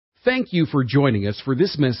Thank you for joining us for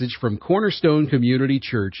this message from Cornerstone Community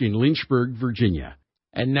Church in Lynchburg, Virginia.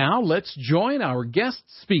 And now let's join our guest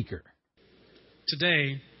speaker.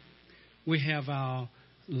 Today, we have our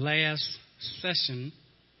last session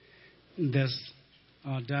that's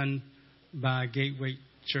done by Gateway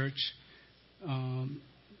Church,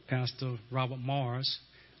 Pastor Robert Morris.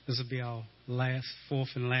 This will be our fourth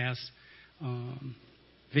and last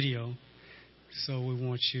video. So we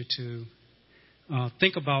want you to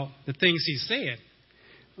think about the things he said.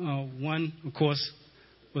 One, of course,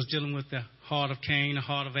 was dealing with the heart of Cain, the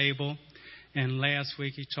heart of Abel. And last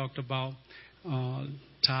week he talked about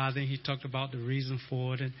tithing. He talked about the reason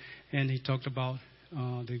for it. And he talked about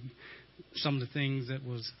some of the things that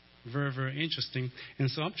was very, very interesting.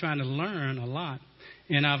 And so I'm trying to learn a lot.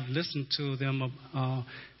 And I've listened to them,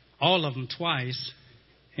 all of them twice.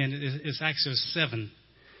 And it's actually 7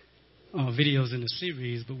 videos in the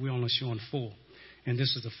series, but we're only showing 4. And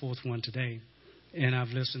this is the 4th one today. And I've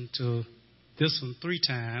listened to this one 3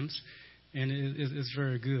 times, and it's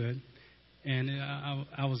very good. And I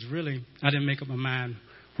didn't make up my mind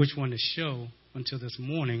which one to show until this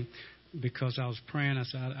morning, because I was praying. I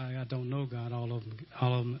said, I don't know, God. All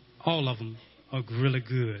of them are really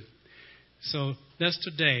good. So let's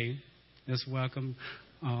welcome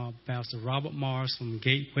Pastor Robert Morris from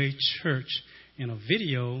Gateway Church in a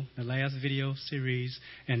video, the last video series.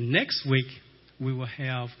 And next week, we will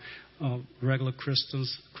have regular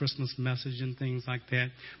Christmas message and things like that.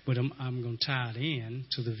 But I'm going to tie it in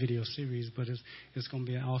to the video series. But it's going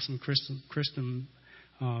to be an awesome Christmas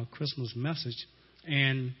message.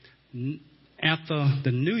 And after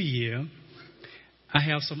the New Year, I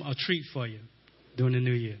have a treat for you during the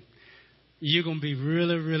New Year. You're going to be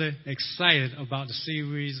really, really excited about the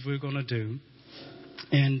series we're going to do.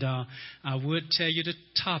 And I would tell you the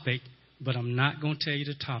topic, but I'm not going to tell you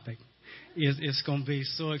the topic. It's going to be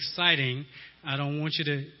so exciting. I don't want you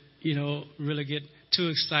to, really get too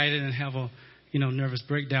excited and have a, nervous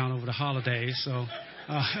breakdown over the holidays. So,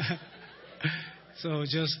 so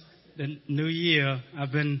just the New Year,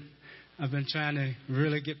 I've been trying to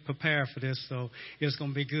really get prepared for this. So it's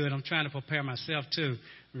going to be good. I'm trying to prepare myself too.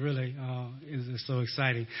 Really, it's so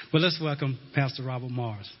exciting. But let's welcome Pastor Robert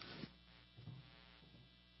Morris.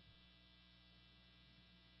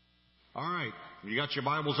 All right. You got your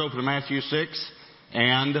Bibles open to Matthew 6,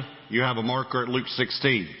 and you have a marker at Luke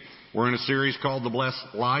 16. We're in a series called The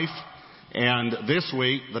Blessed Life, and this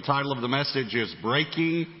week the title of the message is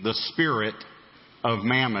Breaking the Spirit of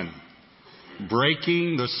Mammon.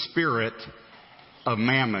 Breaking the Spirit of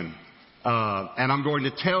Mammon. And I'm going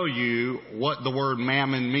to tell you what the word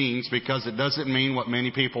mammon means, because it doesn't mean what many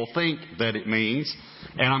people think that it means.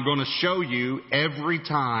 And I'm going to show you every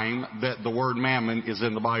time that the word mammon is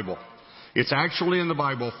in the Bible. It's actually in the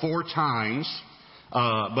Bible 4 times,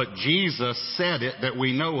 but Jesus said it that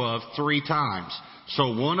we know of 3 times.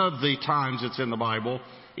 So one of the times it's in the Bible,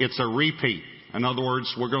 it's a repeat. In other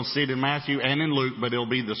words, we're going to see it in Matthew and in Luke, but it'll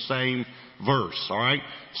be the same verse, all right?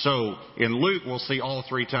 So in Luke, we'll see all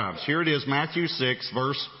 3 times. Here it is, Matthew 6,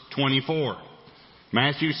 verse 24.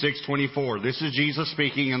 Matthew 6:24. This is Jesus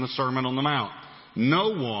speaking in the Sermon on the Mount.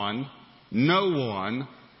 No one,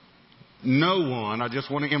 I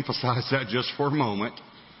just want to emphasize that just for a moment.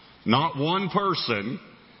 Not one person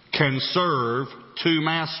can serve 2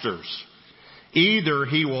 masters. Either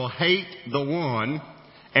he will hate the one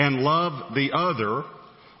and love the other,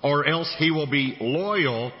 or else he will be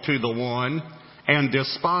loyal to the one and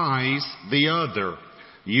despise the other.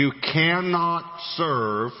 You cannot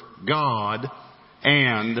serve God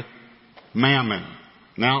and mammon.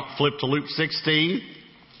 Now, flip to Luke 16.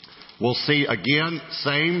 We'll see again,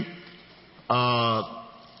 same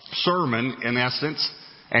sermon in essence,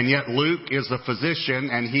 and yet Luke is the physician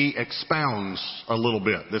and he expounds a little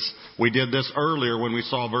bit. We did this earlier when we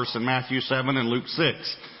saw a verse in Matthew 7 and Luke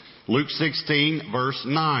 6. Luke 16 verse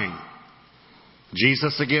 9.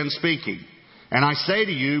 Jesus again speaking. And I say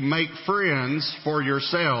to you, make friends for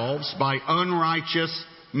yourselves by unrighteous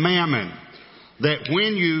mammon, that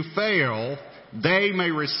when you fail, they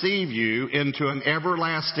may receive you into an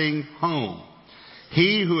everlasting home.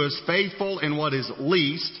 He who is faithful in what is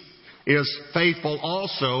least is faithful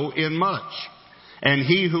also in much. And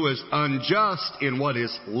he who is unjust in what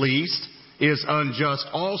is least is unjust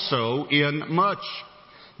also in much.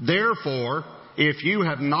 Therefore, if you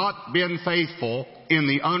have not been faithful in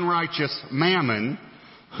the unrighteous mammon,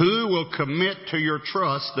 who will commit to your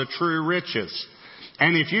trust the true riches?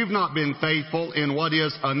 And if you've not been faithful in what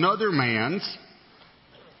is another man's,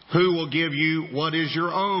 who will give you what is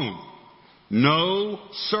your own? No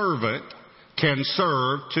servant can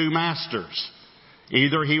serve 2 masters.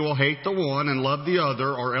 Either he will hate the one and love the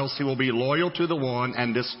other, or else he will be loyal to the one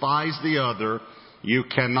and despise the other. You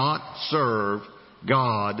cannot serve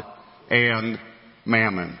God and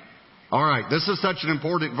mammon. All right, this is such an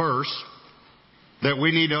important verse that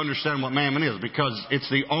we need to understand what mammon is, because it's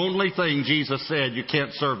the only thing Jesus said you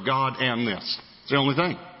can't serve God and this. It's the only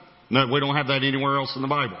thing. No, we don't have that anywhere else in the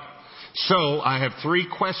Bible. So I have 3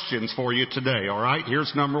 questions for you today, all right?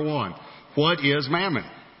 Here's number 1. What is mammon?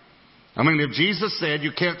 I mean, if Jesus said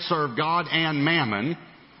you can't serve God and mammon,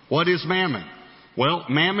 what is mammon? Well,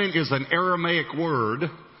 mammon is an Aramaic word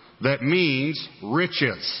that means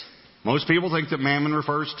riches. Most people think that mammon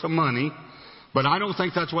refers to money, but I don't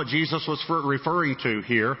think that's what Jesus was referring to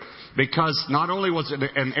here, because not only was it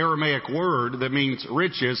an Aramaic word that means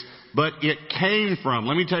riches, but it came from,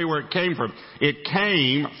 let me tell you where it came from. It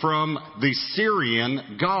came from the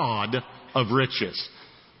Syrian god of riches.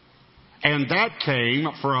 And that came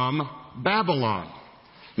from Babylon.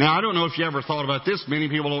 Now, I don't know if you ever thought about this. Many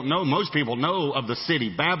people don't know. Most people know of the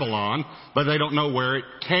city Babylon, but they don't know where it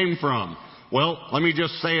came from. Well, let me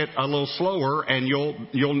just say it a little slower, and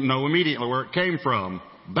you'll know immediately where it came from.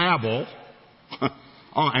 Babel.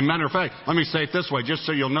 Oh, and matter of fact, let me say it this way, just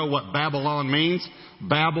so you'll know what Babylon means.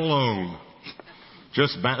 Babylon.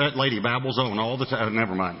 Just that lady babbles on all the time.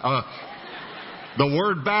 Never mind. The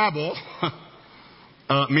word Babel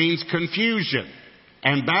means confusion.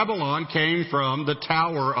 And Babylon came from the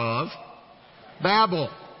Tower of Babel,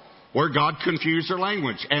 where God confused their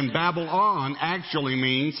language. And Babylon actually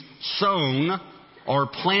means sown or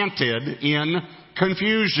planted in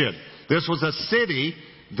confusion. This was a city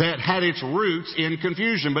that had its roots in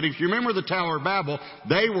confusion. But if you remember the Tower of Babel,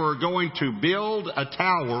 they were going to build a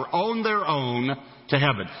tower on their own to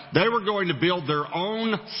heaven. They were going to build their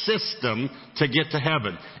own system to get to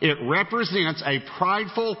heaven. It represents a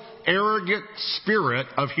prideful, arrogant spirit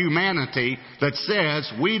of humanity that says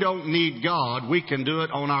we don't need God, we can do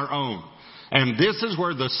it on our own. And this is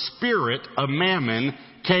where the spirit of mammon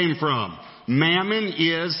came from. Mammon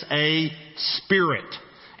is a spirit.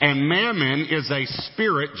 And mammon is a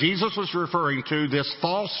spirit. Jesus was referring to this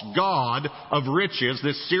false god of riches,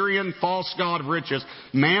 this Syrian false god of riches.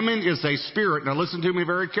 Mammon is a spirit, now listen to me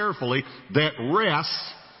very carefully, that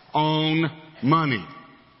rests on money.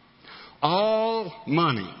 All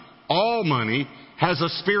money has a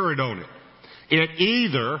spirit on it. It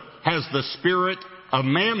either has the spirit of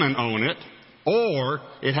mammon on it, or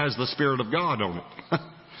it has the spirit of God on it.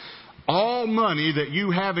 All money that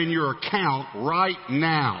you have in your account right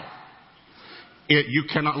now, you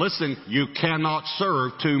cannot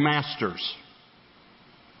serve 2 masters.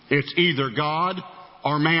 It's either God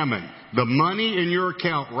or mammon. The money in your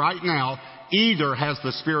account right now either has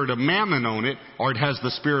the spirit of mammon on it or it has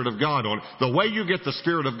the spirit of God on it. The way you get the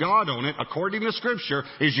spirit of God on it, according to Scripture,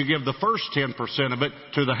 is you give the first 10% of it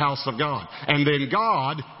to the house of God. And then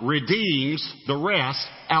God redeems the rest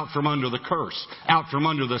out from under the curse, out from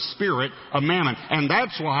under the spirit of mammon. And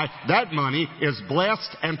that's why that money is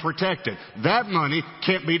blessed and protected. That money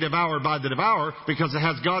can't be devoured by the devourer because it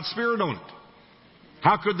has God's spirit on it.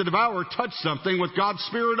 How could the devourer touch something with God's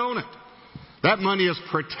spirit on it? That money is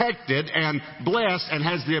protected and blessed and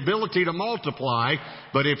has the ability to multiply.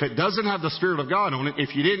 But if it doesn't have the Spirit of God on it,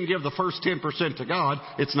 if you didn't give the first 10% to God,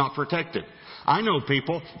 it's not protected. I know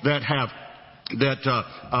people that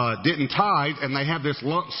didn't tithe, and they have this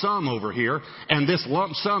lump sum over here, and this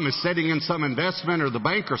lump sum is sitting in some investment or the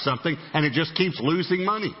bank or something, and it just keeps losing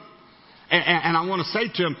money. And I want to say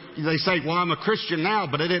to them, they say, well, I'm a Christian now,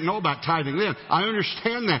 but I didn't know about tithing then. I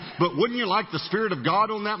understand that. But wouldn't you like the Spirit of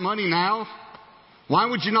God on that money now? Why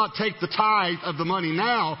would you not take the tithe of the money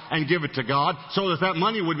now and give it to God so that that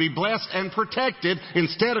money would be blessed and protected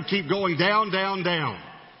instead of keep going down, down, down?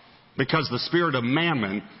 Because the spirit of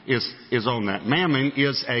mammon is on that. Mammon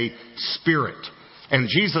is a spirit. And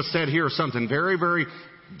Jesus said here something very, very,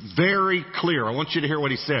 very clear. I want you to hear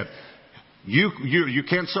what he said. You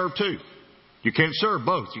can't serve 2. You can't serve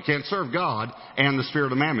both. You can't serve God and the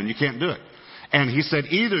spirit of mammon. You can't do it. And he said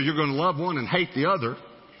either you're going to love one and hate the other,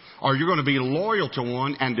 or you're going to be loyal to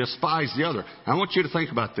one and despise the other. I want you to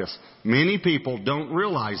think about this. Many people don't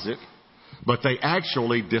realize it, but they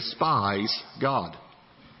actually despise God.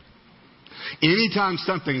 Anytime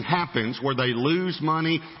something happens where they lose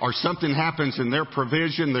money or something happens in their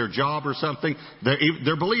provision, their job or something,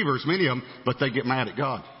 they're believers, many of them, but they get mad at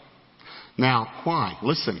God. Now, why?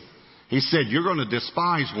 Listen. He said you're going to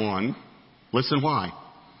despise one. Listen why.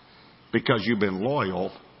 Because you've been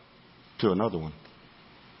loyal to another one.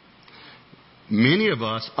 Many of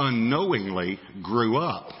us unknowingly grew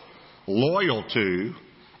up loyal to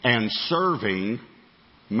and serving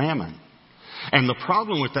mammon. And the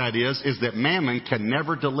problem with that is that Mammon can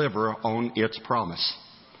never deliver on its promise.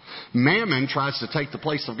 Mammon tries to take the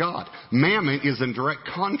place of God. Mammon is in direct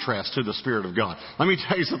contrast to the Spirit of God. Let me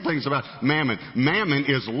tell you some things about Mammon. Mammon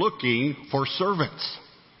is looking for servants.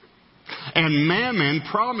 And Mammon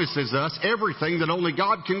promises us everything that only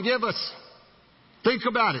God can give us. Think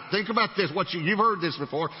about it. Think about this. You've heard this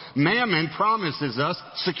before. Mammon promises us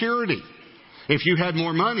security. If you had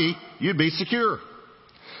more money, you'd be secure.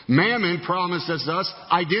 Mammon promises us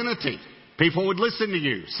identity. People would listen to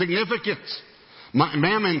you. Significance.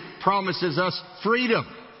 Mammon promises us freedom.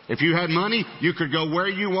 If you had money, you could go where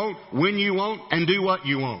you want, when you want, and do what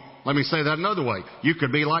you want. Let me say that another way. You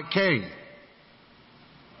could be like Cain.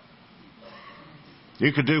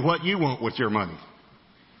 You could do what you want with your money.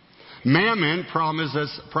 Mammon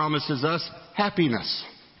promises us happiness.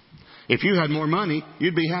 If you had more money,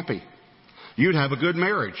 you'd be happy. You'd have a good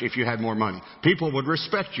marriage if you had more money. People would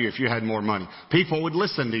respect you if you had more money. People would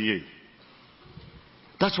listen to you.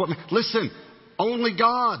 Listen, only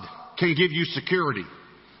God can give you security.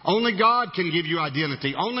 Only God can give you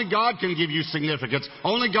identity. Only God can give you significance.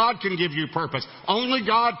 Only God can give you purpose. Only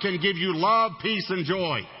God can give you love, peace, and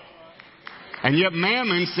joy. And yet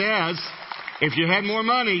Mammon says, if you had more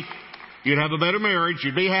money, you'd have a better marriage,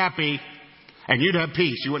 you'd be happy, and you'd have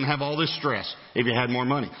peace. You wouldn't have all this stress if you had more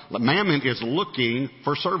money. Mammon is looking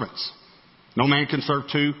for servants. No man can serve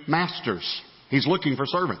two masters. He's looking for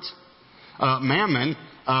servants. Mammon,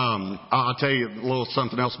 I'll tell you a little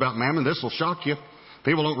something else about Mammon. This will shock you.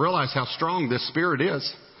 People don't realize how strong this spirit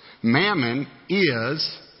is. Mammon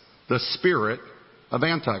is the spirit of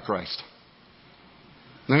Antichrist.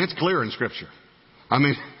 Now, it's clear in Scripture. I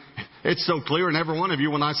mean, it's so clear, and every one of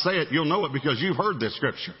you, when I say it, you'll know it because you've heard this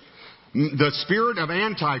Scripture. The spirit of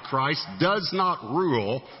Antichrist does not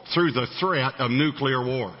rule through the threat of nuclear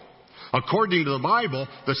war. According to the Bible,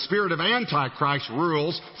 the spirit of Antichrist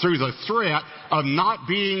rules through the threat of not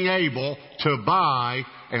being able to buy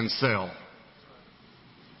and sell.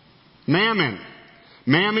 Mammon.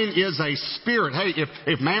 Mammon is a spirit. Hey,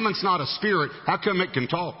 if Mammon's not a spirit, how come it can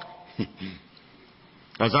talk?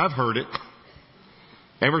 As I've heard it.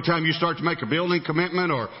 Every time you start to make a building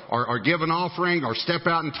commitment or give an offering or step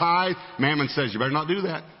out and tithe, Mammon says, you better not do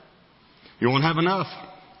that. You won't have enough.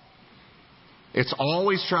 It's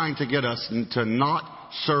always trying to get us to not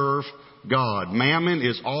serve God. Mammon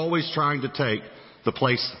is always trying to take the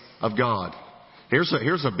place of God. Here's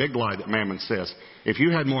a big lie that Mammon says. If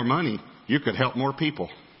you had more money, you could help more people.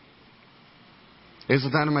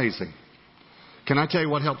 Isn't that amazing? Can I tell you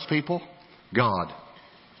what helps people? God.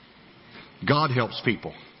 God helps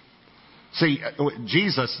people. See,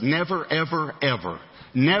 Jesus never, ever, ever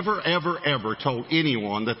told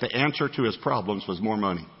anyone that the answer to his problems was more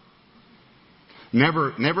money.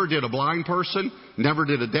 Never did a blind person, never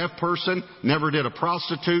did a deaf person, never did a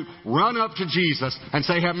prostitute run up to Jesus and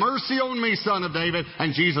say, have mercy on me, son of David.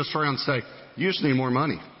 And Jesus turn around and say, you just need more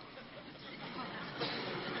money.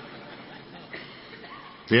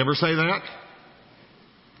 Did he ever say that?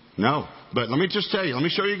 No. But let me just tell you, let me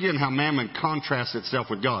show you again how Mammon contrasts itself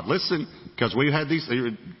with God. Listen, because we've had these,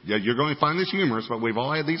 you're going to find this humorous, but we've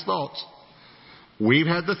all had these thoughts. We've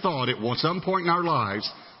had the thought at some point in our lives,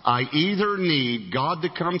 I either need God to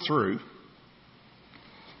come through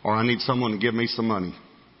or I need someone to give me some money.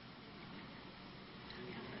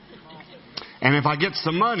 And if I get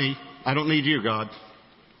some money, I don't need you, God.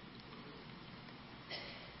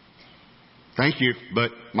 Thank you,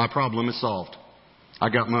 but my problem is solved. I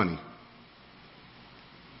got money.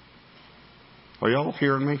 Are y'all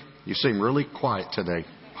hearing me? You seem really quiet today.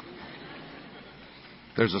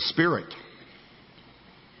 There's a spirit.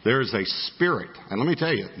 There is a spirit. And let me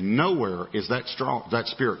tell you, nowhere is that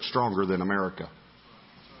spirit stronger than America.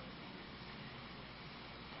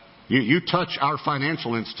 You touch our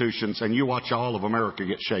financial institutions and you watch all of America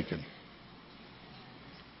get shaken.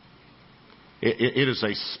 It is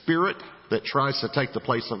a spirit that tries to take the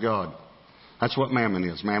place of God. That's what Mammon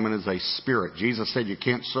is. Mammon is a spirit. Jesus said you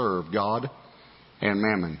can't serve God and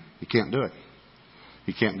Mammon. You can't do it.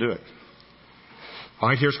 You can't do it. All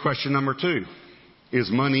right, here's question number 2. Is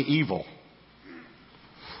money evil?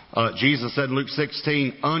 Jesus said in Luke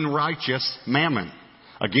 16, unrighteous mammon.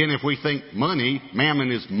 Again, if we think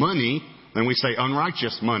mammon is money, then we say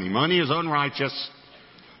unrighteous money. Money is unrighteous.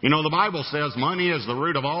 You know, the Bible says money is the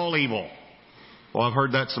root of all evil. Well, I've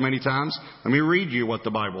heard that so many times. Let me read you what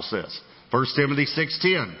the Bible says. 1 Timothy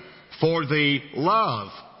 6:10. For the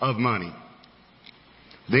love of money.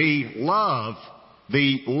 The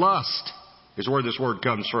lust is where this word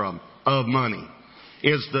comes from, of money.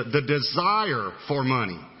 Is the desire for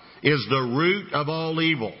money is the root of all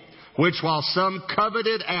evil. which while some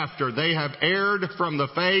coveted after, they have erred from the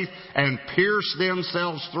faith and pierced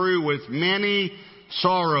themselves through with many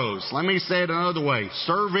sorrows. Let me say it another way.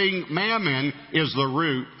 Serving mammon is the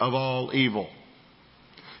root of all evil.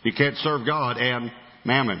 You can't serve God and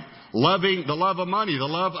mammon. Loving the love of money, the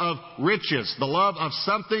love of riches, the love of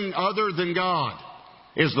something other than God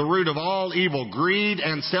is the root of all evil. Greed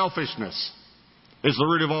and selfishness is the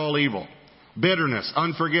root of all evil. Bitterness,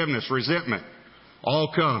 unforgiveness, resentment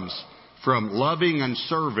all comes from loving and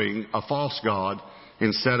serving a false god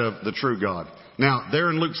instead of the true God. Now,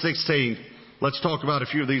 there in Luke 16, let's talk about a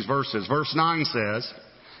few of these verses. Verse 9 says,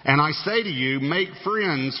 "And I say to you, make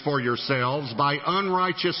friends for yourselves by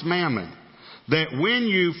unrighteous mammon, that when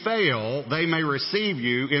you fail, they may receive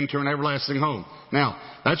you into an everlasting home." Now,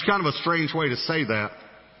 that's kind of a strange way to say that.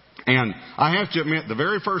 And I have to admit, the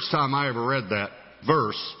very first time I ever read that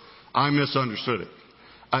verse, I misunderstood it.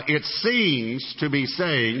 It seems to be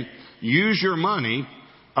saying, use your money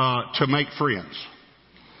to make friends.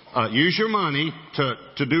 Use your money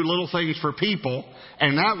to do little things for people.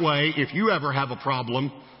 And that way, if you ever have a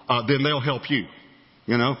problem, then they'll help you.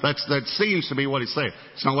 You know, that seems to be what he's saying.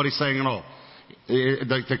 It's not what he's saying at all.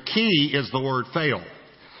 The key is the word fail.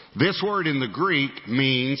 This word in the Greek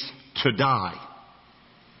means to die.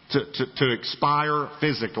 To expire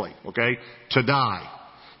physically. Okay? To die.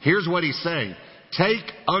 Here's what he's saying. Take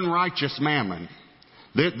unrighteous mammon.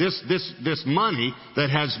 This money that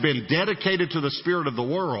has been dedicated to the spirit of the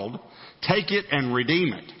world, take it and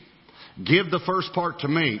redeem it. Give the first part to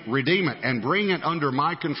me, redeem it, and bring it under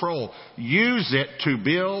my control. Use it to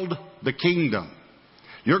build the kingdom.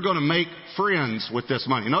 You're going to make friends with this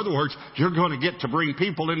money. In other words, you're going to get to bring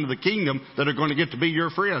people into the kingdom that are going to get to be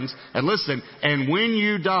your friends. And listen, and when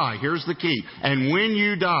you die, here's the key. And when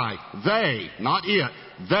you die, they, not it,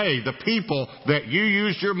 they, the people that you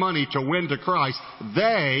used your money to win to Christ,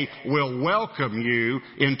 they will welcome you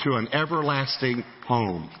into an everlasting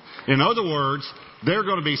home. In other words, they're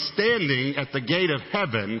going to be standing at the gate of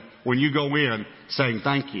heaven when you go in saying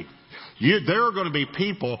thank you. There are going to be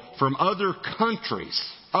people from other countries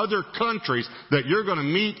that you're going to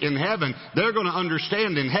meet in heaven. They're going to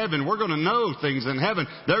understand in heaven. We're going to know things in heaven.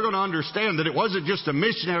 They're going to understand that it wasn't just a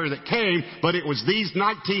missionary that came, but it was these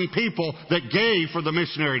 19 people that gave for the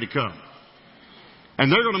missionary to come.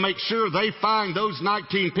 And they're going to make sure they find those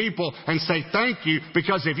 19 people and say thank you,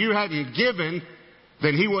 because if you hadn't given,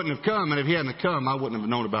 then he wouldn't have come. And if he hadn't come, I wouldn't have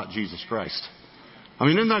known about Jesus Christ. I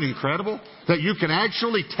mean, isn't that incredible? That you can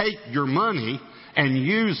actually take your money and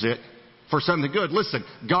use it for something good. Listen,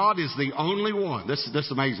 God is the only one. This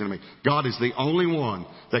is amazing to me. God is the only one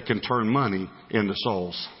that can turn money into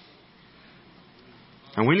souls.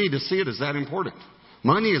 And we need to see it as that important.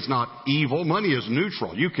 Money is not evil. Money is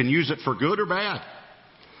neutral. You can use it for good or bad.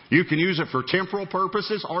 You can use it for temporal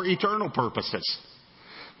purposes or eternal purposes.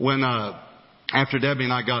 When after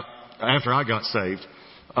I got saved,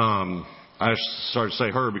 I started to say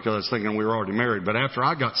her because I was thinking we were already married. But after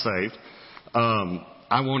I got saved,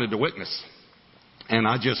 I wanted to witness. And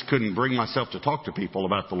I just couldn't bring myself to talk to people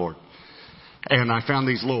about the Lord. And I found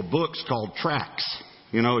these little books called tracts.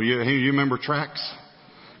 You know, you remember tracts?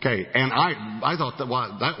 Okay. And I thought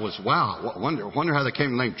that was wow. Wonder how they came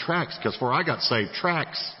to the name tracts. Because before I got saved,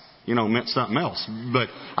 tracts, meant something else. But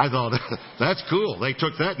I thought, that's cool. They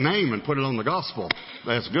took that name and put it on the gospel.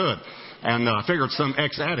 That's good. And I figured some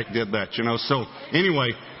ex-addict did that, So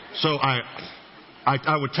anyway,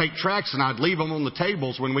 I would take tracts and I'd leave them on the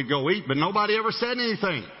tables when we'd go eat, but nobody ever said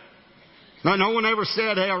anything. No one ever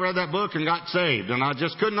said, hey, I read that book and got saved. And I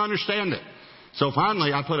just couldn't understand it. So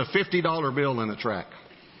finally, I put a $50 bill in the tract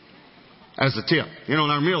as a tip. And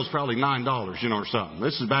our meal's probably $9, or something.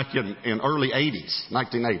 This is back in early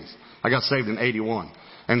 1980s. I got saved in 81.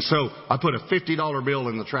 And so I put a $50 bill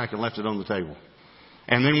in the tract and left it on the table.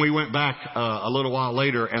 And then we went back a little while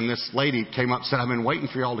later, and this lady came up and said, I've been waiting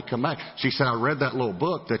for y'all to come back. She said, I read that little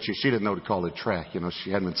book that she didn't know to call it tract.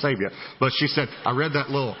 She hadn't been saved yet. But she said, I read that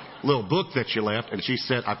little book that you left, and she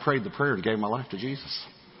said, I prayed the prayer and gave my life to Jesus.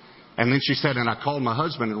 And then she said, and I called my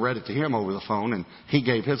husband and read it to him over the phone, and he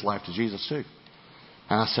gave his life to Jesus too.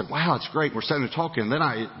 And I said, wow, it's great. We're sitting there talking. And then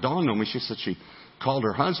it dawned on me, she said she called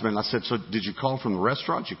her husband. I said, so did you call from the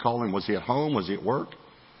restaurant? Did you call him? Was he at home? Was he at work?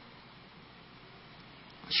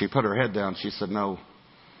 She put her head down. She said, no,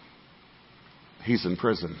 he's in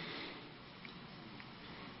prison.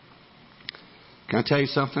 Can I tell you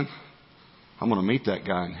something? I'm going to meet that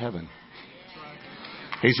guy in heaven.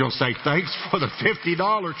 He's going to say, thanks for the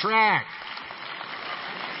 $50 tract.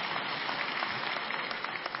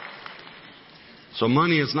 So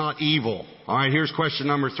money is not evil. All right, here's question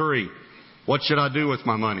number 3. What should I do with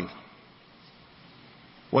my money?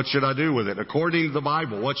 What should I do with it? According to the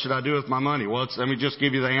Bible, what should I do with my money? Well, let me just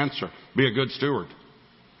give you the answer. Be a good steward.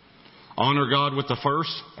 Honor God with the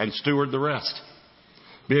first and steward the rest.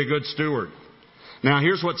 Be a good steward. Now,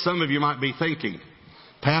 here's what some of you might be thinking.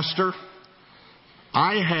 Pastor,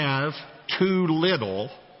 I have too little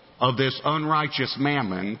of this unrighteous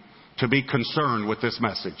mammon to be concerned with this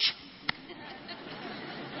message.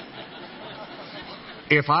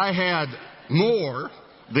 If I had more,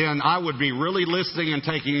 then I would be really listening and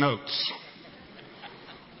taking notes.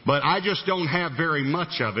 But I just don't have very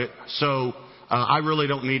much of it, so I really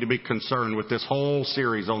don't need to be concerned with this whole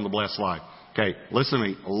series on the blessed life. Okay, listen to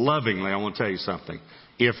me. Lovingly, I want to tell you something.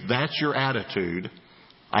 If that's your attitude,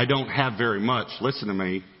 I don't have very much. Listen to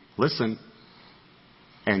me. Listen.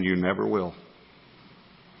 And you never will.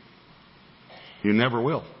 You never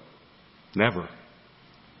will. Never.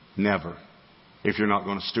 Never. If you're not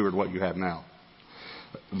going to steward what you have now.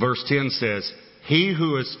 Verse 10 says, he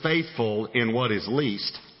who is faithful in what is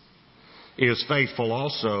least is faithful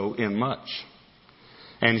also in much.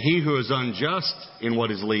 And he who is unjust in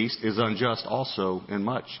what is least is unjust also in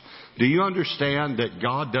much. Do you understand that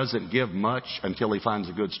God doesn't give much until He finds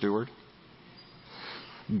a good steward?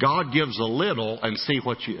 God gives a little and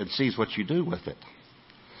sees what you do with it.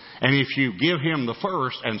 And if you give Him the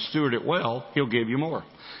first and steward it well, He'll give you more.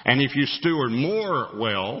 And if you steward more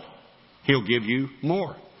well, He'll give you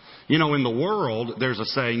more. You know, in the world, there's a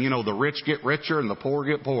saying, the rich get richer and the poor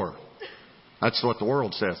get poorer. That's what the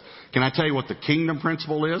world says. Can I tell you what the kingdom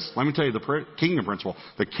principle is? Let me tell you the kingdom principle.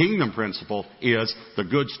 The kingdom principle is the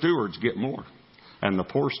good stewards get more and the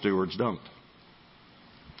poor stewards don't.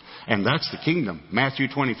 And that's the kingdom. Matthew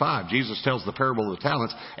 25, Jesus tells the parable of the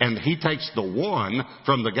talents, and He takes the one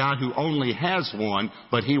from the guy who only has one,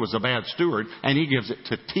 but he was a bad steward, and He gives it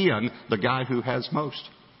to 10, the guy who has most.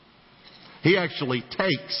 He actually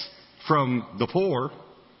takes from the poor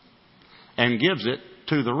and gives it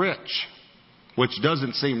to the rich, which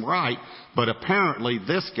doesn't seem right, but apparently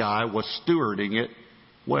this guy was stewarding it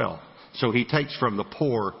well. So he takes from the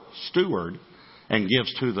poor steward and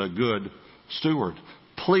gives to the good steward.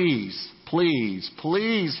 Please, please,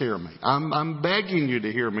 please hear me. I'm begging you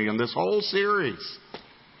to hear me in this whole series.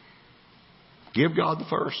 Give God the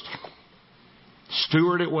first.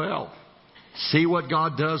 Steward it well. See what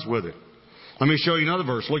God does with it. Let me show you another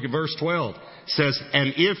verse. Look at verse 12. It says,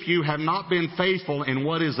 and if you have not been faithful in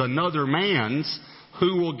what is another man's,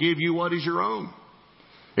 who will give you what is your own?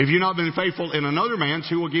 If you've not been faithful in another man's,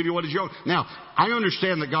 who will give you what is your own? Now, I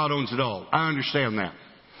understand that God owns it all. I understand that.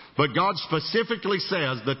 But God specifically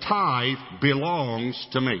says the tithe belongs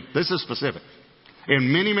to me. This is specific.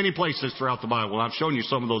 In many, many places throughout the Bible, I've shown you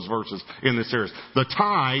some of those verses in this series. The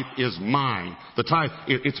tithe is mine. The tithe,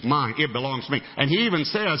 it's mine. It belongs to me. And He even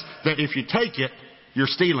says that if you take it, you're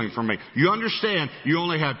stealing from me. You understand you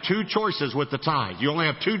only have two choices with the tithe. You only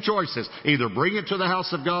have two choices. Either bring it to the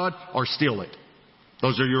house of God or steal it.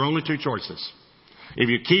 Those are your only two choices. If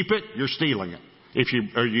you keep it, you're stealing it. If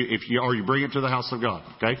you bring it to the house of God.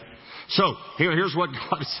 Okay? So, here's what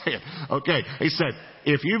God said. Okay, He said,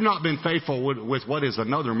 if you've not been faithful with what is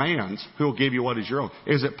another man's, who will give you what is your own?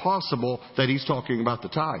 Is it possible that He's talking about the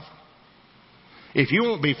tithe? If you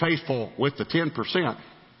won't be faithful with the 10%,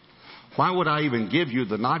 why would I even give you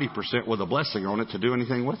the 90% with a blessing on it to do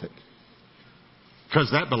anything with it? Because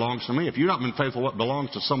that belongs to me. If you've not been faithful what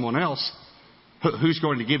belongs to someone else, who's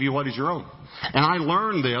going to give you what is your own? And I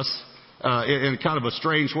learned this in kind of a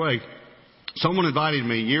strange way. Someone invited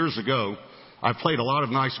me years ago. I've played a lot of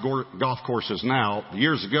nice golf courses now.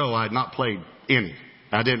 Years ago, I had not played any.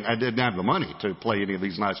 I didn't have the money to play any of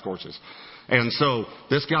these nice courses. And so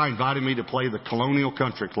this guy invited me to play the Colonial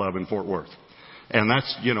Country Club in Fort Worth. And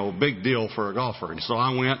that's, a big deal for a golfer. And so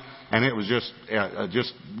I went, and it was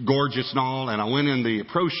just gorgeous and all. And I went in the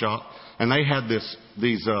pro shop, and they had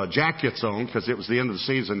these jackets on, because it was the end of the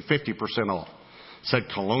season, 50% off. It said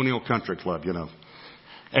Colonial Country Club,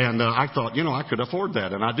 And I thought, I could afford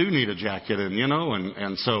that, and I do need a jacket,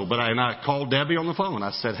 and so, but I called Debbie on the phone.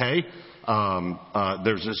 I said, hey,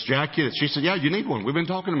 there's this jacket. She said, yeah, you need one. We've been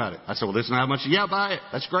talking about it. I said, well, this is how much. Yeah, buy it.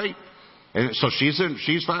 That's great. And so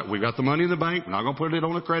she's fine. We got the money in the bank. We're not going to put it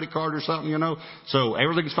on a credit card or something, So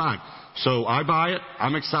everything's fine. So I buy it.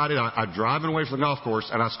 I'm excited. I'm driving away from the golf course,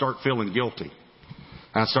 and I start feeling guilty.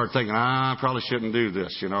 And I start thinking, I probably shouldn't do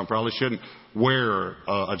this. I probably shouldn't wear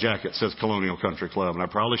a jacket that says Colonial Country Club. And I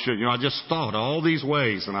probably should. I just thought all these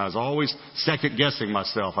ways, and I was always second guessing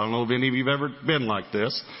myself. I don't know if any of you have ever been like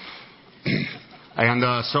this.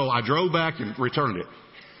 And so I drove back and returned it.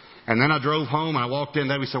 And then I drove home, and I walked in.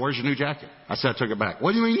 Debbie said, where's your new jacket? I said, I took it back.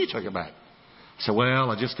 What do you mean you took it back? I said,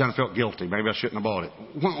 well, I just kind of felt guilty. Maybe I shouldn't have bought it.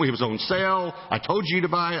 Well, it was on sale. I told you to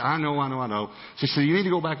buy it. I know. She said, you need to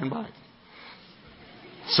go back and buy it.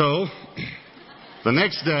 So the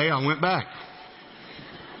next day I went back.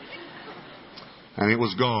 And it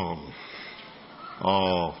was gone.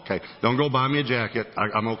 Oh, okay. Don't go buy me a jacket.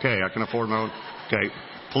 I'm okay. I can afford my own. Okay.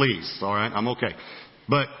 Please. All right. I'm okay.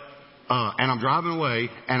 But, and I'm driving away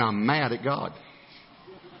and I'm mad at God.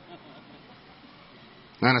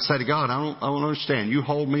 And I say to God, I don't understand. You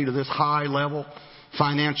hold me to this high level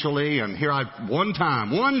financially, and here one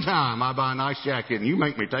time I buy a nice jacket and you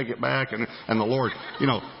make me take it back. And the Lord,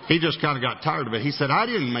 He just kind of got tired of it. He said, I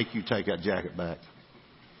didn't make you take that jacket back.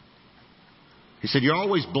 He said, you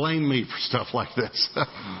always blame me for stuff like this.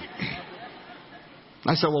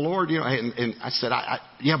 I said, well, Lord, and I said,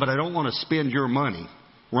 yeah, but I don't want to spend your money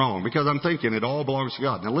wrong, because I'm thinking it all belongs to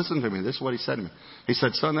God. Now listen to me. This is what He said to me. He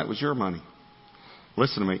said, son, that was your money.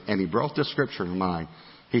 Listen to me. And He brought this scripture to mind.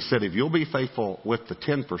 He said, if you'll be faithful with the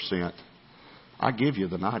 10%, I give you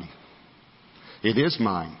the 90%. It is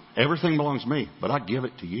mine. Everything belongs to me, but I give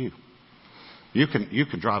it to you. You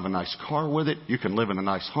can drive a nice car with it. You can live in a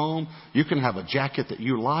nice home. You can have a jacket that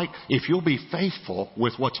you like. If you'll be faithful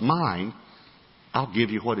with what's mine, I'll give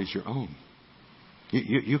you what is your own.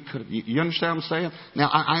 You understand what I'm saying? Now,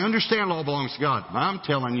 I understand it all belongs to God. But I'm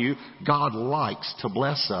telling you, God likes to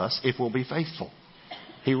bless us if we'll be faithful.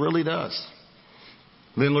 He really does.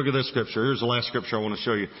 Then look at this scripture. Here's the last scripture I want to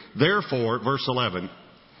show you. Therefore, verse 11.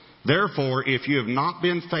 Therefore, if you have not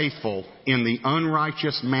been faithful in the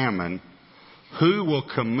unrighteous mammon, who will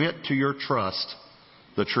commit to your trust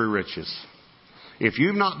the true riches? If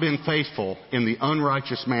you've not been faithful in the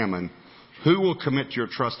unrighteous mammon, who will commit to your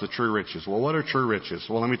trust the true riches? Well, what are true riches?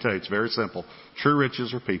 Well, let me tell you, it's very simple. True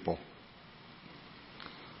riches are people.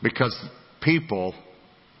 Because people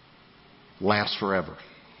last forever.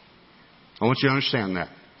 I want you to understand that.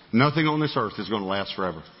 Nothing on this earth is going to last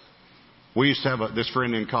forever. We used to have this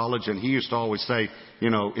friend in college, and he used to always say,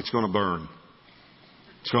 it's going to burn.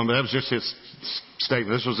 That was just his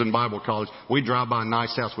statement. This was in Bible college. We'd drive by a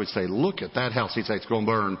nice house. We'd say, look at that house. He'd say, it's going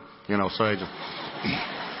to burn. So he just...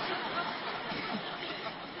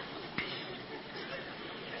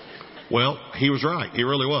 Well, he was right. He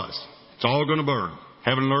really was. It's all going to burn.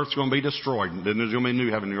 Heaven and earth's going to be destroyed. Then there's going to be a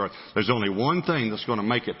new heaven and new earth. There's only one thing that's going to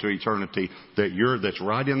make it to eternity that's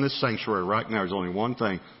right in this sanctuary right now. There's only one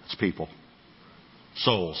thing. It's people.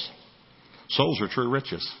 Souls. Souls are true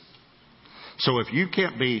riches. So if you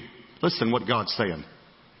can't listen what God's saying.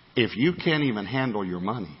 If you can't even handle your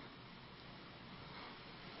money,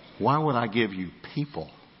 why would I give you people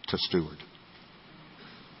to steward?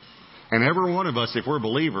 And every one of us, if we're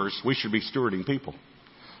believers, we should be stewarding people.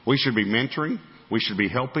 We should be mentoring. We should be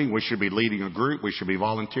helping. We should be leading a group. We should be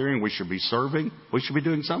volunteering. We should be serving. We should be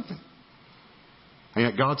doing something. And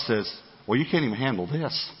yet God says, well, you can't even handle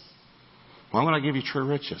this. Why would I give you true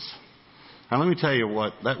riches? Now, let me tell you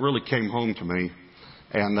what, that really came home to me.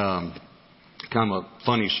 And kind of a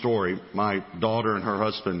funny story. My daughter and her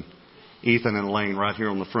husband, Ethan and Elaine, right here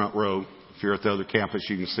on the front row. If you're at the other campus,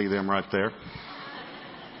 you can see them right there.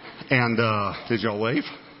 And did y'all wave?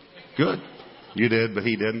 Good. You did, but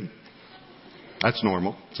he didn't. That's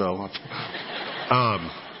normal. So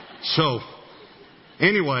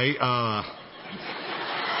anyway,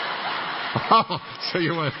 so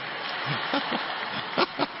you went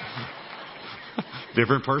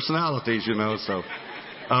different personalities, So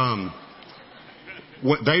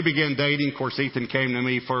when they began dating, of course, Ethan came to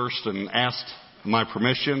me first and asked my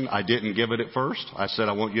permission. I didn't give it at first. I said,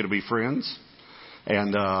 I want you to be friends.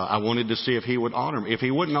 And I wanted to see if he would honor me. If he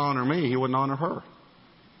wouldn't honor me, he wouldn't honor her.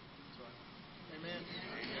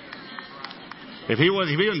 If he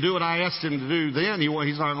didn't do what I asked him to do then,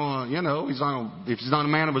 he's not going to, if he's not a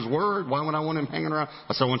man of his word, why would I want him hanging around?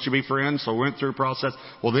 I said, I want you to be friends. So we went through a process.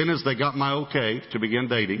 Well, then as they got my okay to begin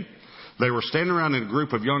dating, they were standing around in a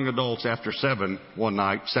group of young adults after 7 one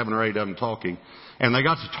night, 7 or 8 of them talking. And they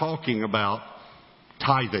got to talking about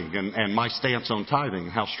tithing and my stance on tithing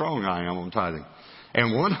and how strong I am on tithing.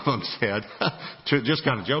 And one of them said, just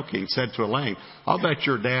kind of joking, said to Elaine, I'll bet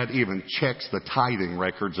your dad even checks the tithing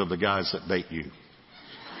records of the guys that date you.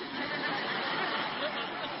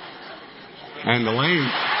 And Elaine,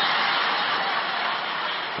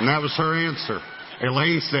 and that was her answer.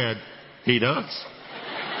 Elaine said, he does.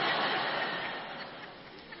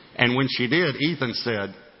 And when she did, Ethan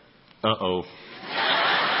said, uh-oh.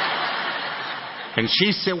 And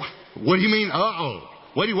she said, what do you mean, uh-oh?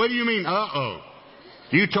 What do you mean, uh-oh?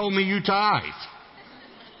 You told me you tithe.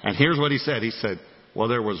 And here's what he said. He said, well,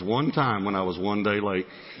 there was one time when I was 1 day late.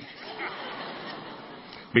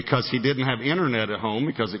 Because he didn't have internet at home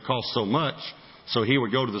because it cost so much. So he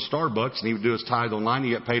would go to the Starbucks and he would do his tithe online. He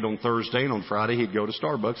get paid on Thursday, and on Friday he'd go to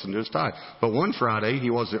Starbucks and do his tithe. But one Friday he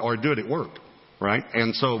wasn't, or do it at work, right?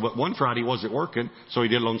 And so, but one Friday he wasn't working, so he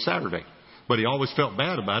did it on Saturday. But he always felt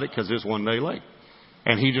bad about it because it was one day late.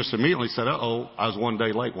 And he just immediately said, "Uh-oh, I was one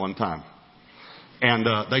day late one time." And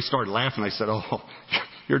they started laughing. They said, "Oh,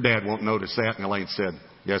 your dad won't notice that." And Elaine said,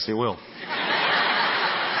 "Yes, he will."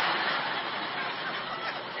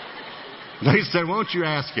 They said, "Why don't you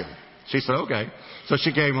ask him?" She said, "Okay." So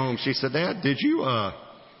she came home. She said, "Dad, did you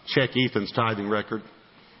check Ethan's tithing record?"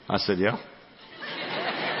 I said, "Yeah."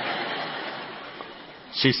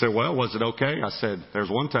 She said, "Well, was it okay?" I said, "There's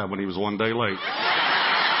one time when he was one day late."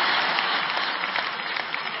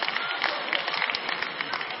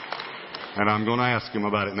 And I'm going to ask him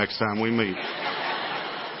about it next time we meet.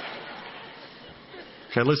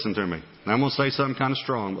 Okay, listen to me. Now, I'm going to say something kind of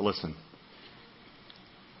strong, but listen.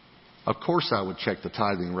 Of course I would check the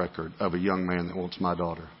tithing record of a young man that wants my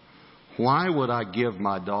daughter. Why would I give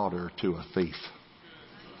my daughter to a thief?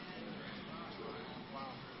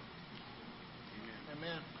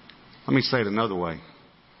 Let me say it another way.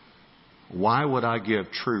 Why would I give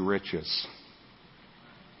true riches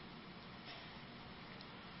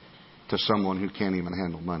to someone who can't even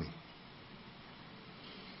handle money?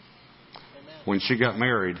 When she got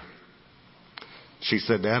married, she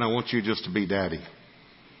said, "Dad, I want you just to be daddy.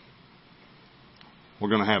 We're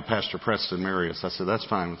going to have Pastor Preston marry us." I said, "That's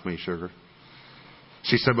fine with me, sugar."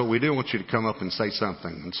 She said, "But we do want you to come up and say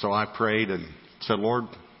something." And so I prayed and said, "Lord,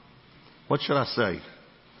 what should I say?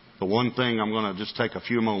 The one thing I'm going to just take a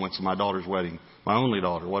few moments of my daughter's wedding, my only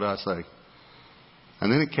daughter, what do I say?"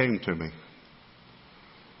 And then it came to me.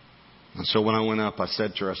 And so when I went up, I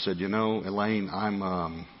said to her, I said, "You know, Elaine, I'm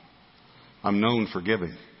known for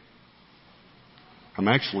giving. I'm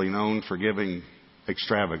actually known for giving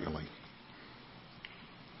extravagantly.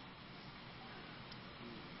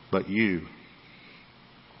 But you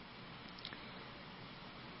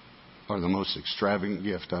are the most extravagant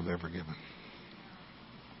gift I've ever given."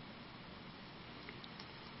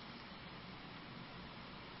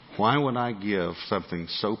 Why would I give something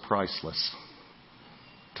so priceless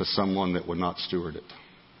to someone that would not steward it?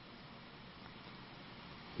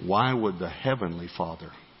 Why would the Heavenly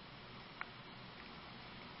Father,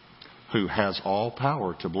 who has all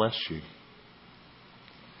power to bless you,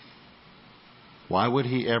 why would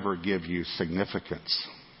He ever give you significance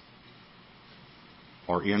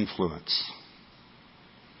or influence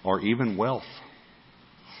or even wealth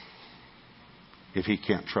if He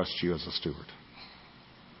can't trust you as a steward?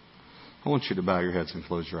 I want you to bow your heads and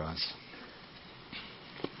close your eyes.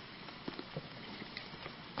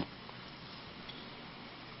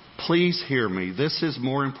 Please hear me. This is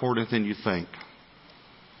more important than you think.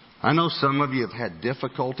 I know some of you have had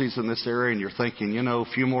difficulties in this area and you're thinking, you know,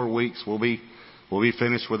 a few more weeks we'll be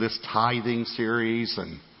finished with this tithing series,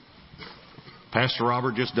 and Pastor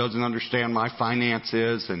Robert just doesn't understand my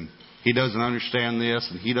finances, and he doesn't understand this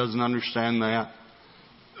and he doesn't understand that.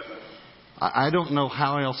 I don't know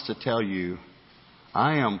how else to tell you.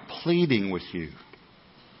 I am pleading with you.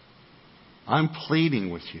 I'm pleading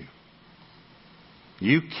with you.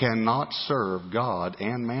 You cannot serve God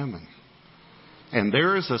and mammon. And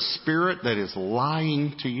there is a spirit that is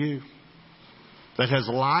lying to you, that has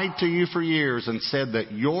lied to you for years and said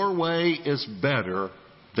that your way is better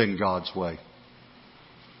than God's way.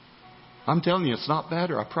 I'm telling you, it's not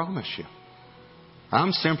better, I promise you.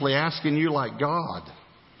 I'm simply asking you like God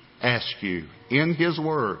asked you in His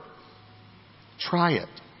Word. Try it.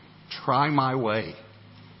 Try my way.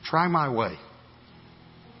 Try my way.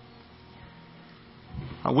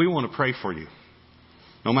 We want to pray for you.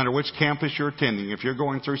 No matter which campus you're attending, if you're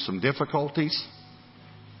going through some difficulties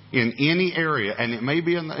in any area, and it may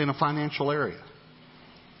be in a financial area,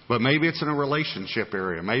 but maybe it's in a relationship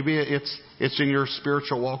area, maybe it's in your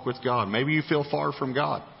spiritual walk with God, maybe you feel far from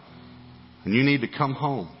God and you need to come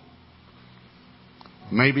home.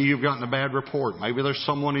 Maybe you've gotten a bad report. Maybe there's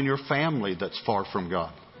someone in your family that's far from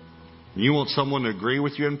God. You want someone to agree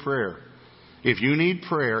with you in prayer. If you need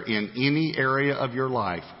prayer in any area of your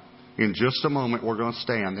life, in just a moment we're going to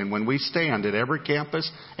stand. And when we stand at every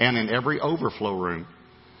campus and in every overflow room,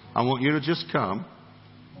 I want you to just come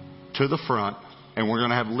to the front, and we're going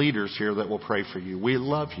to have leaders here that will pray for you. We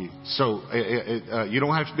love you. So you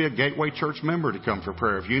don't have to be a Gateway Church member to come for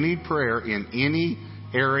prayer. If you need prayer in any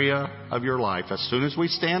area of your life, as soon as we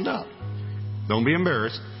stand up, don't be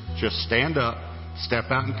embarrassed. Just stand up, step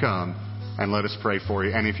out and come, and let us pray for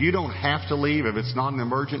you. And if you don't have to leave, if it's not an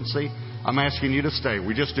emergency, I'm asking you to stay.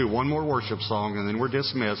 We just do one more worship song and then we're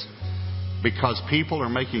dismissed, because people are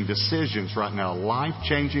making decisions right now,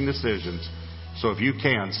 life-changing decisions. So if you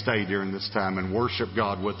can, stay during this time and worship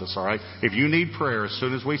God with us, all right? If you need prayer, as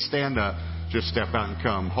soon as we stand up, just step out and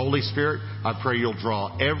come. Holy Spirit, I pray you'll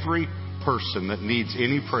draw every person that needs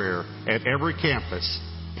any prayer at every campus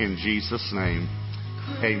in Jesus' name.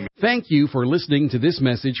 Amen. Thank you for listening to this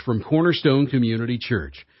message from Cornerstone Community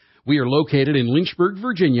Church. We are located in Lynchburg,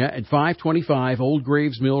 Virginia at 525 Old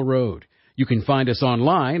Graves Mill Road. You can find us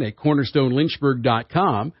online at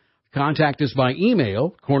cornerstonelynchburg.com. Contact us by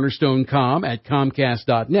email,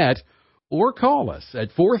 cornerstonecom@comcast.net, or call us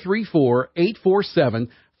at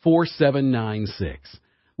 434-847-4796.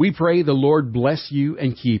 We pray the Lord bless you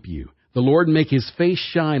and keep you. The Lord make His face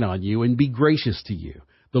shine on you and be gracious to you.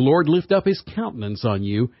 The Lord lift up His countenance on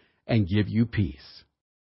you and give you peace.